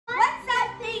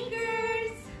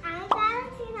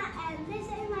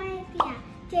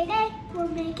Today we're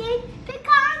making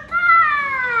pecan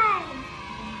pie!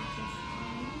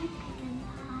 Pecan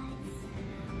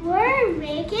pies. We're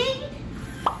making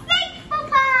thankful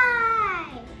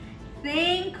pie!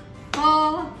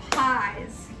 Thankful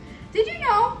pies. Did you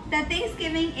know that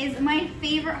Thanksgiving is my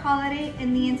favorite holiday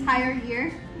in the entire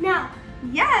year? No.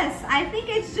 Yes, I think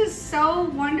it's just so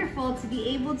wonderful to be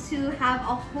able to have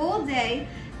a whole day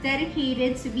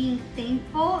dedicated to being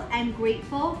thankful and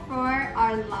grateful for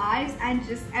our lives and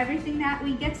just everything that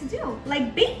we get to do,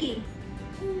 like baking,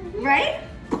 right?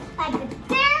 Like a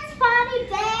dance party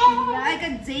day. Like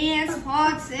a dance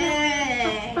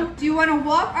party. Do you want to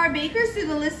walk our bakers through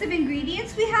the list of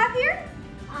ingredients we have here?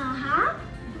 Uh-huh.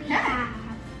 We have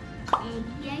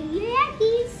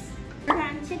eggs,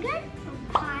 brown sugar,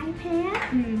 a pie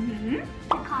pan,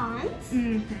 pecans,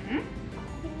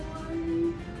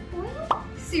 corn oil,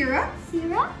 syrup,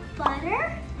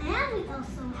 butter, and we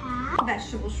also have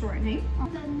vegetable shortening,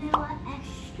 vanilla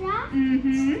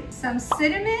extract, some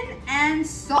cinnamon and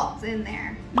salt in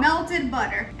there, melted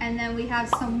butter, and then we have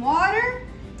some water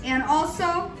and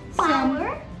also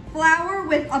some flour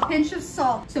with a pinch of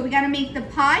salt. So we got to make the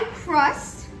pie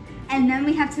crust and then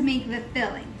we have to make the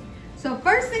filling. So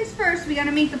first things first, we got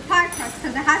to make the pie crust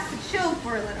because it has to chill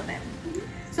for a little bit.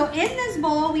 So in this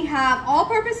bowl, we have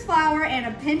all-purpose flour and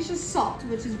a pinch of salt,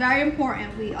 which is very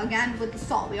important. Again, with the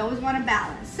salt, we always want to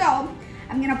balance. So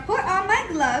I'm gonna put on my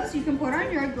gloves. You can put on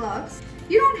your gloves.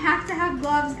 You don't have to have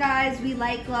gloves, guys. We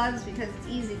like gloves because it's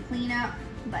easy to clean up.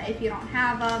 But if you don't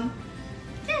have them,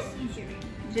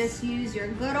 just use your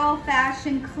good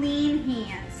old-fashioned clean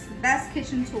hands. The best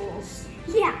kitchen tools.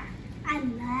 Yeah. I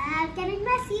love getting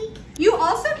messy. You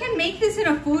also can make this in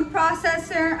a food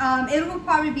processor. It will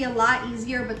probably be a lot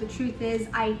easier, but the truth is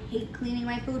I hate cleaning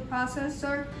my food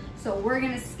processor, so we're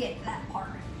gonna skip that part.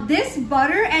 This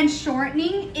butter and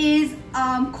shortening is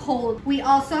cold. We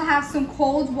also have some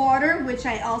cold water, which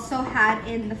I also had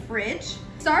in the fridge.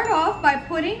 Start off by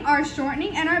putting our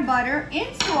shortening and our butter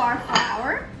into our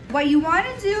flour. What you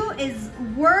wanna do is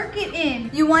work it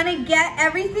in. You wanna get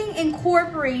everything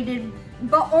incorporated,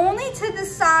 but only to the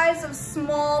size of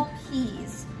small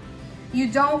peas. You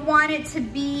don't want it to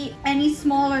be any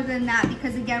smaller than that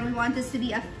because again, we want this to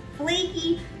be a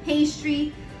flaky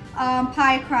pastry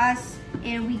pie crust,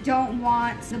 and we don't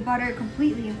want the butter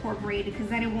completely incorporated because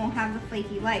then it won't have the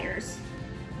flaky layers.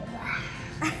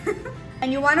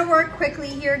 And you want to work quickly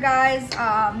here, guys,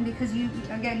 because you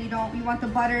want the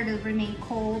butter to remain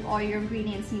cold. All your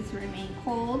ingredients need to remain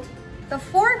cold. The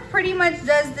fork pretty much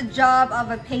does the job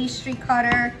of a pastry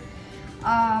cutter.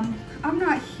 I'm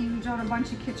not huge on a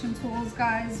bunch of kitchen tools,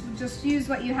 guys. Just use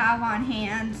what you have on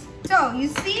hand. So you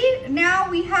see, now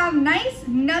we have nice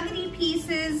nuggety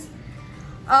pieces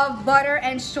of butter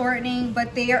and shortening,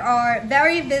 but they are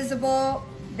very visible.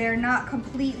 They're not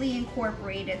completely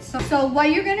incorporated. So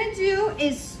what you're gonna do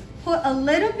is put a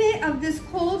little bit of this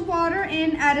cold water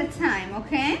in at a time,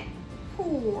 okay?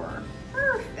 Pour,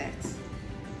 perfect.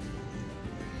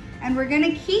 And we're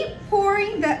gonna keep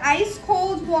pouring the ice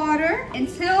cold water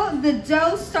until the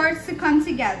dough starts to come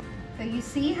together. So you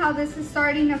see how this is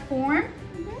starting to form?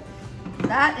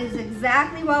 That is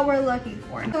exactly what we're looking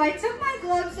for. So I took my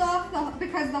gloves off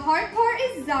because the hard part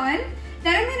is done.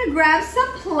 Then I'm gonna grab some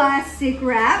plastic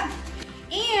wrap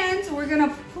and we're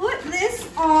gonna put this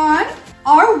on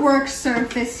our work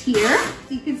surface here.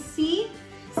 So you can see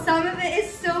some of it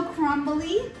is still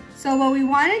crumbly. So what we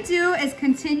want to do is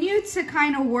continue to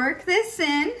kind of work this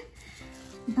in,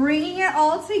 bringing it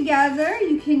all together.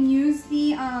 You can use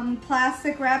the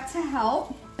plastic wrap to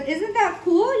help. Isn't that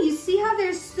cool? You see how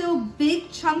there's still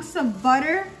big chunks of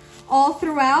butter all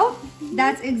throughout?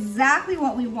 That's exactly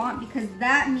what we want because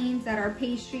that means that our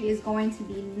pastry is going to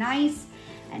be nice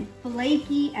and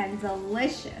flaky and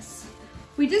delicious.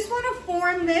 We just want to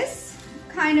form this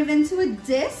kind of into a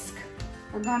disc.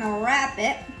 We're gonna wrap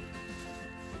it.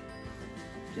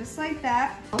 Just like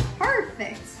that.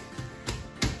 Perfect.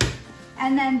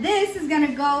 And then this is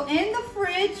gonna go in the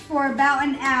fridge for about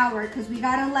an hour because we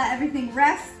gotta let everything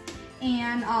rest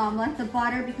and let the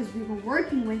butter, because we were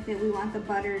working with it, we want the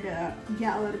butter to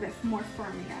get a little bit more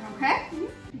firm again, okay?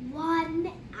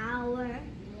 1 hour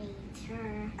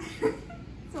later.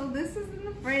 So this is in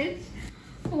the fridge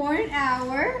for an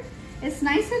hour. It's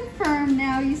nice and firm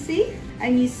now, you see?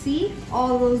 And you see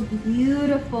all those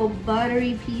beautiful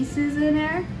buttery pieces in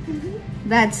there?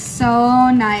 That's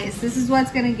so nice. This is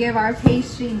what's gonna give our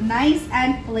pastry nice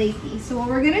and flaky. So what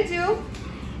we're gonna do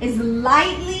is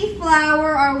lightly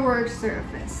flour our work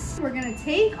surface. We're gonna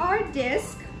take our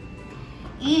disc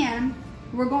and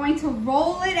we're going to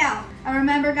roll it out. And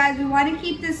remember guys, we want to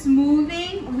keep this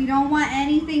moving. We don't want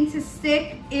anything to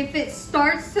stick. If it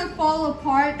starts to fall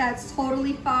apart, that's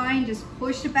totally fine. Just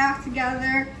push it back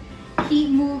together. Keep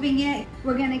moving it.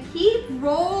 We're gonna keep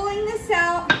rolling this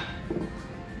out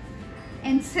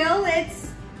until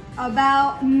it's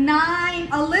about 9,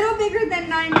 a little bigger than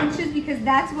 9 inches, because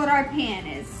that's what our pan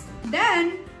is.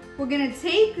 Then we're gonna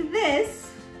take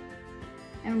this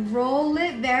and roll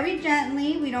it very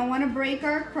gently. We don't want to break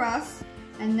our crust.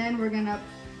 And then we're gonna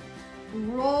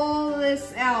roll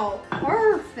this out.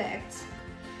 Perfect.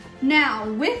 Now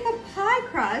with the pie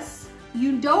crust,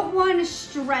 you don't want to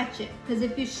stretch it, because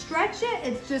if you stretch it,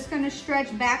 it's just going to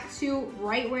stretch back to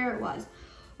right where it was.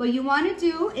 What you want to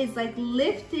do is like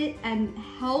lift it and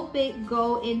help it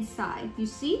go inside. You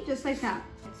see, just like that.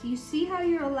 So you see how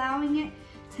you're allowing it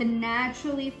to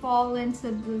naturally fall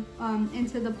into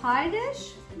the pie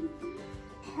dish?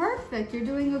 Perfect, you're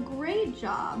doing a great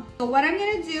job. So what I'm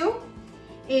going to do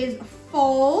is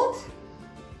fold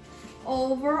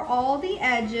over all the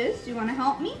edges. Do you want to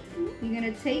help me? You're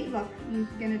gonna take, look, you're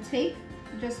gonna take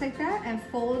just like that and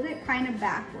fold it kind of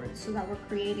backwards so that we're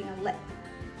creating a lip.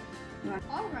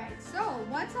 All right, so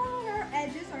once all of our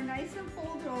edges are nice and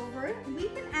folded over, we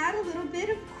can add a little bit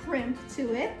of crimp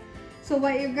to it. So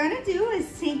what you're gonna do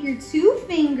is take your 2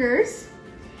 fingers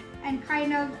and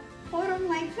kind of put them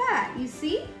like that, you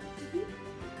see?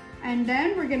 And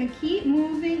then we're gonna keep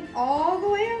moving all the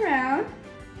way around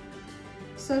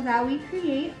so that we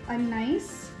create a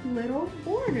nice little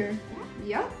border.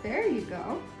 Yep, there you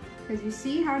go. Because you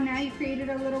see how now you created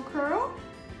a little curl?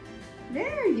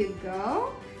 There you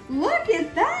go. Look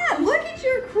at that. Look at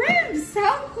your crimps.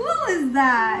 How cool is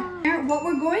that? Now, what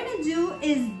we're going to do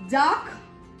is duck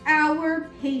our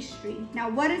pastry. Now,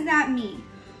 what does that mean?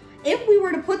 If we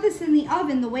were to put this in the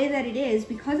oven the way that it is,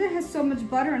 because it has so much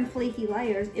butter and flaky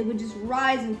layers, it would just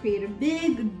rise and create a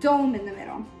big dome in the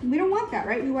middle. We don't want that,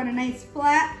 right? We want a nice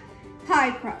flat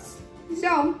pie crust.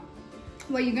 So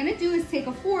what you're gonna do is take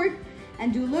a fork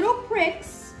and do little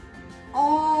pricks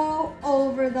all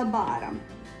over the bottom.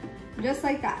 Just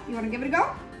like that. You wanna give it a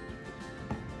go?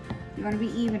 You wanna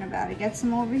be even about it. Get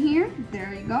some over here.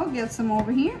 There you go, get some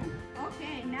over here.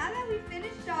 Okay, now that we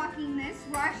finished docking this,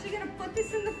 we're actually gonna put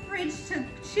this in the fridge to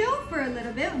chill for a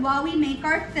little bit while we make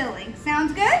our filling.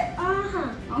 Sounds good?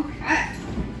 Uh-huh. Okay.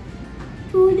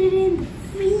 Put it in the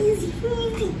freezy,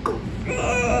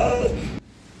 fridge.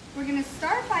 We're gonna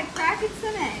start by cracking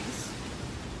some eggs.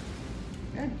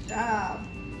 Good job.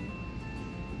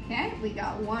 Okay, we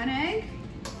got 1 egg.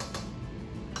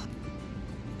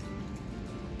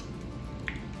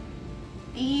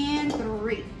 And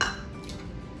 3.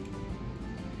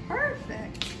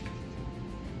 Perfect.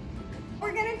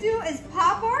 What we're gonna do is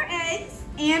pop our eggs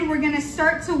and we're gonna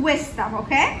start to whisk them,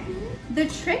 okay? The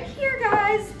trick here,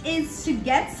 guys, is to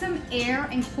get some air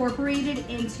incorporated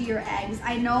into your eggs.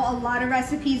 I know a lot of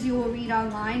recipes you will read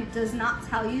online does not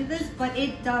tell you this, but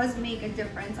it does make a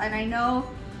difference. And I know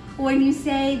when you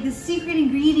say the secret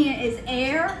ingredient is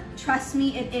air, trust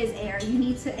me, it is air. You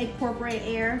need to incorporate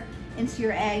air into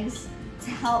your eggs to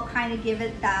help kind of give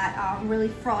it that really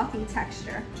frothy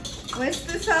texture. Whisk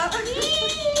this up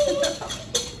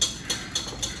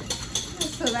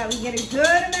so that we get a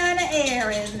good amount of air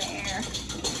in there.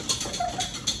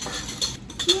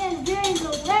 Yes, there is a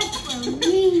work for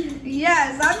me.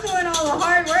 Yes, I'm doing all the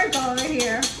hard work over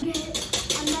here.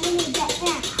 I'm gonna make that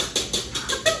now.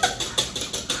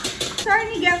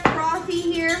 Starting to get frothy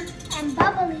here. And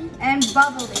bubbly. And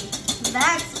bubbly.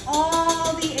 That's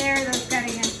all the air that's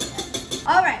getting into it.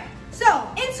 All right, so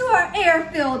into our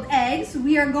air-filled eggs,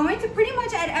 we are going to pretty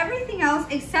much add everything else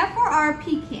except for our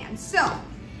pecans. So,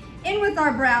 in with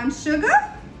our brown sugar.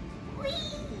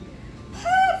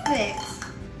 Perfect.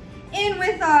 In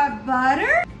with our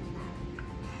butter.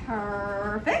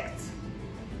 Perfect.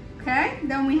 Okay,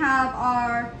 then we have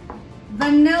our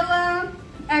vanilla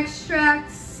extract,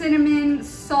 cinnamon,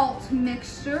 salt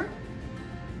mixture.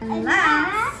 And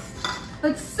last,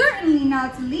 but certainly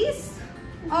not least,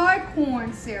 our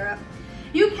corn syrup.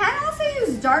 You can also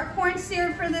use dark corn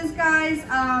syrup for this, guys.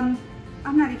 I'm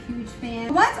not a huge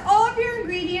fan. Once all of your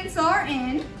ingredients are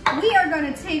in, we are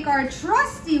gonna take our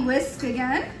trusty whisk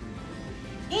again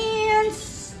and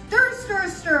stir, stir,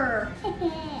 stir.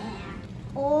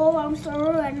 Oh, I'm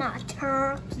sorry, not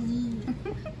turkey.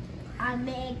 I'm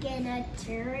making a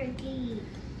turkey.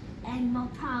 And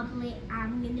most probably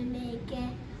I'm gonna make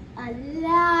it a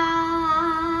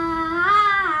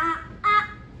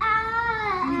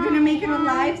You're gonna make it a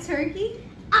live turkey?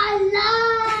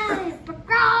 alive.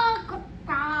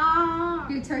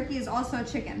 Your turkey is also a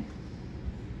chicken.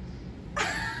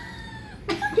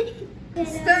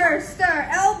 Stir, stir,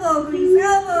 elbow grease,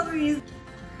 elbow grease.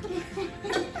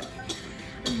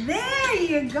 There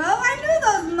you go. I knew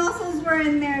those mussels were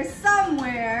in there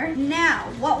somewhere. Now,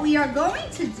 what we are going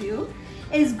to do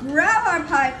is grab our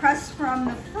pie crust from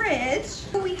the fridge.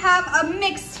 We have a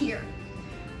mix here.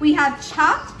 We have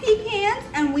chopped pecans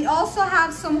and we also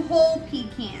have some whole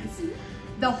pecans.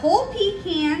 The whole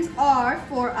pecans are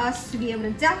for us to be able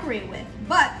to decorate with,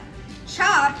 but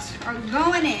chopped are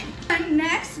going in. And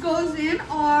next goes in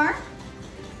our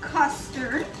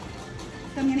custard.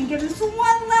 So I'm gonna give this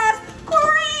one last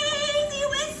crazy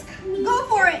whisk. Go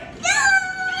for it.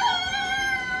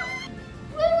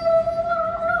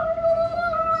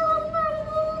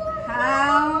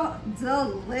 How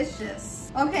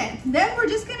delicious. Okay, then we're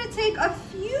just gonna take a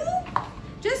few,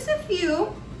 just a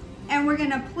few, and we're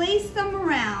gonna place them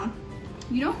around.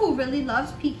 You know who really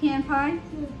loves pecan pie?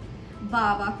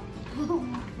 Baba. Oh,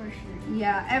 for sure.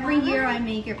 Yeah, every year I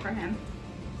make it for him.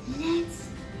 Let's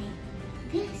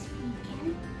make this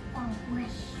pecan a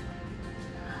wish.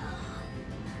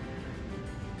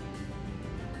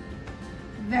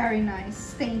 Very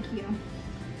nice, thank you.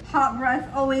 Hot breath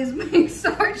always makes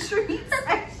our treats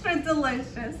extra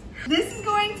delicious. This is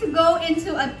going to go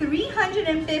into a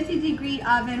 350-degree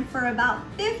oven for about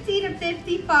 50 to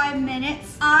 55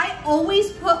 minutes. I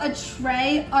always put a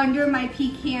tray under my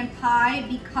pecan pie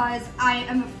because I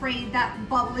am afraid that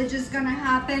bubblage is gonna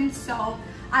happen. So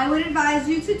I would advise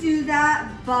you to do that,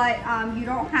 but you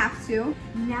don't have to.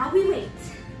 Now we wait.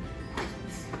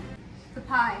 The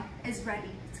pie is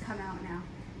ready to come out now.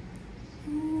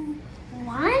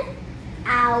 1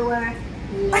 hour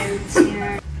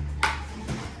later.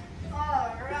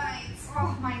 All right.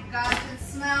 Oh my gosh, it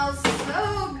smells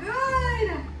so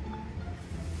good.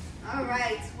 All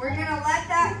right, we're gonna let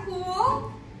that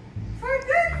cool for a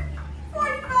good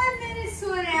 45 minutes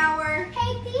to an hour.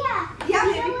 Hey, Thea. Yeah,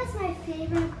 you baby. know what's my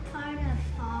favorite part of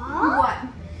fall? What?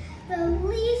 The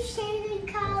leaf shaded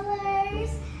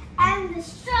colors and the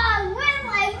straw went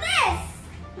like this.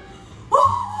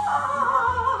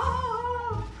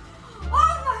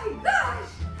 Oh my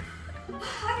gosh! I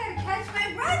gotta catch my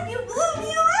breath. You blew me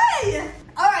away.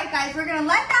 All right, guys, we're gonna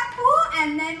let that cool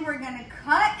and then we're gonna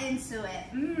cut into it.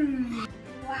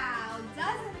 Wow,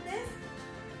 doesn't this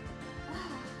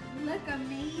look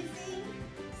amazing?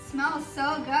 Smells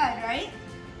so good, right?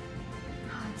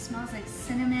 Oh, it smells like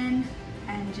cinnamon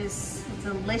and just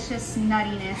delicious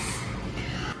nuttiness.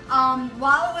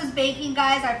 While it was baking,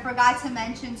 guys, I forgot to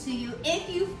mention to you, if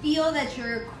you feel that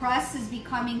your crust is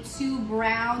becoming too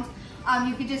browned,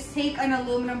 you could just take an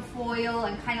aluminum foil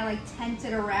and kind of like tent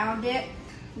it around it.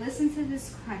 Listen to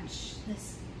this crunch.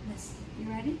 Listen, listen. You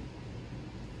ready?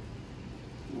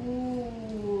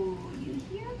 Ooh, you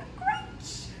hear the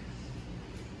crunch?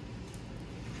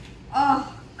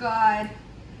 Oh, God.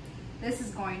 This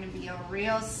is going to be a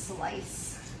real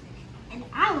slice. And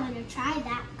I want to try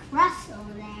that crust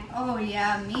over there. Oh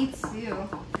yeah, me too.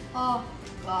 Oh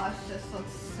gosh, this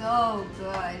looks so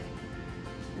good.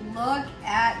 Look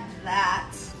at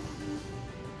that.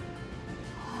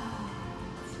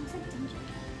 Seems like ginger.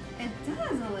 It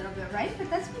does a little bit, right? But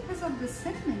that's because of the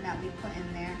cinnamon that we put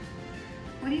in there.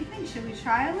 What do you think? Should we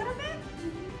try a little bit?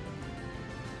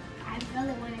 I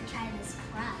really want to try this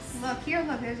crust. Look here,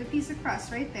 look, there's a piece of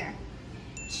crust right there.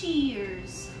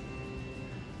 Cheers.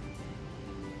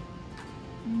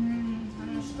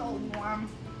 It's so warm.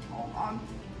 Hold on.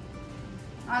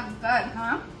 That's good,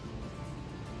 huh?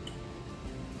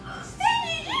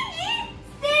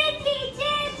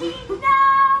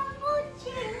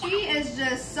 She is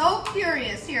just so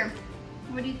curious. Here,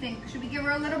 what do you think? Should we give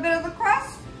her a little bit of the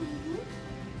crust?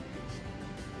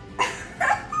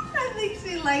 I think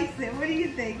she likes it. What do you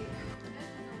think?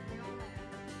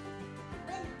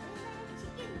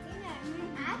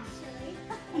 Actually,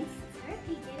 it's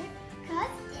turkey dinner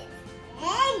because it's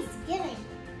Thanksgiving.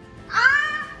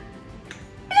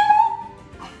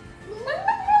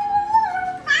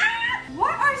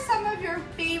 What are some of your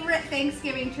favorite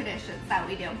Thanksgiving traditions that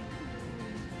we do?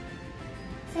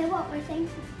 Say what we're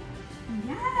thankful for.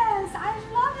 Yes, I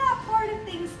love that part of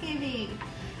Thanksgiving.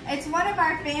 It's one of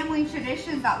our family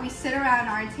traditions that we sit around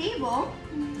our table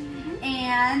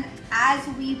and as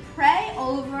we pray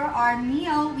over our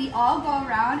meal, we all go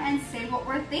around and say what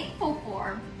we're thankful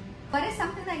for. What is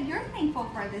something that you're thankful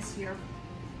for this year?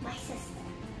 My sister.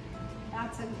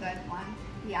 That's a good one.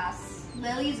 Yes.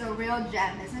 Lily's a real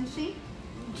gem, isn't she?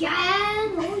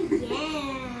 Jam, oh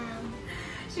yeah.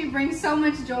 She brings so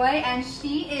much joy and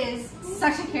she is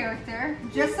such a character,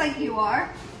 just like you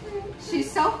are.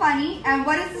 She's so funny. And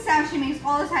what is the sound she makes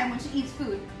all the time when she eats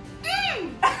food? Yes,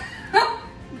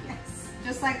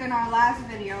 just like in our last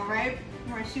video, right?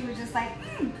 where she was just like,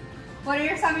 what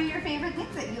are some of your favorite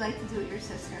things that you like to do with your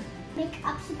sister? Make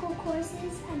obstacle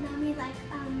courses and then we like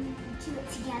do it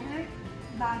together.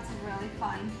 That's really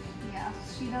fun. Yeah,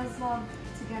 she does love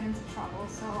to get into trouble,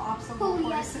 so obstacle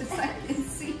courses, yes. I can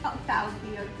see how that would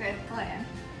be a good plan.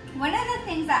 One of the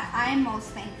things that I'm most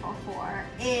thankful for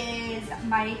is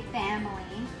my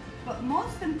family, but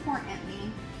most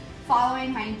importantly,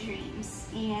 following my dreams.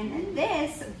 And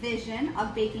this vision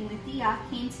of baking with Dia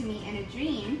came to me in a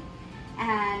dream.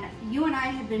 And you and I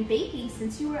have been baking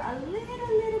since you were a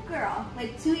little girl,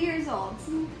 like 2 years old.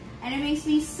 And it makes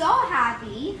me so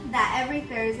happy that every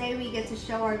Thursday we get to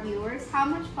show our viewers how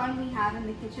much fun we have in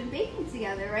the kitchen baking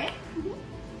together, right?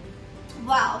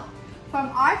 Well, from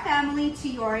our family to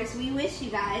yours, we wish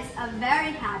you guys a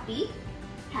very happy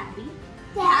Thanksgiving!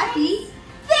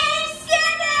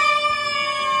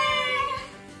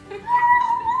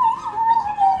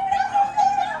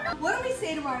 What do we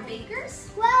say to our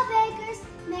bakers? Well, bakers,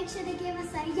 make sure to give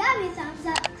us a yummy thumbs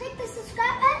up, click the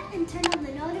subscribe button, and turn on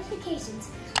the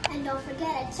notifications. And don't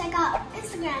forget to check out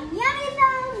Instagram, yummy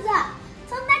thumbs up.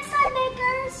 Till next time,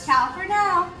 bakers. Ciao for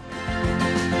now.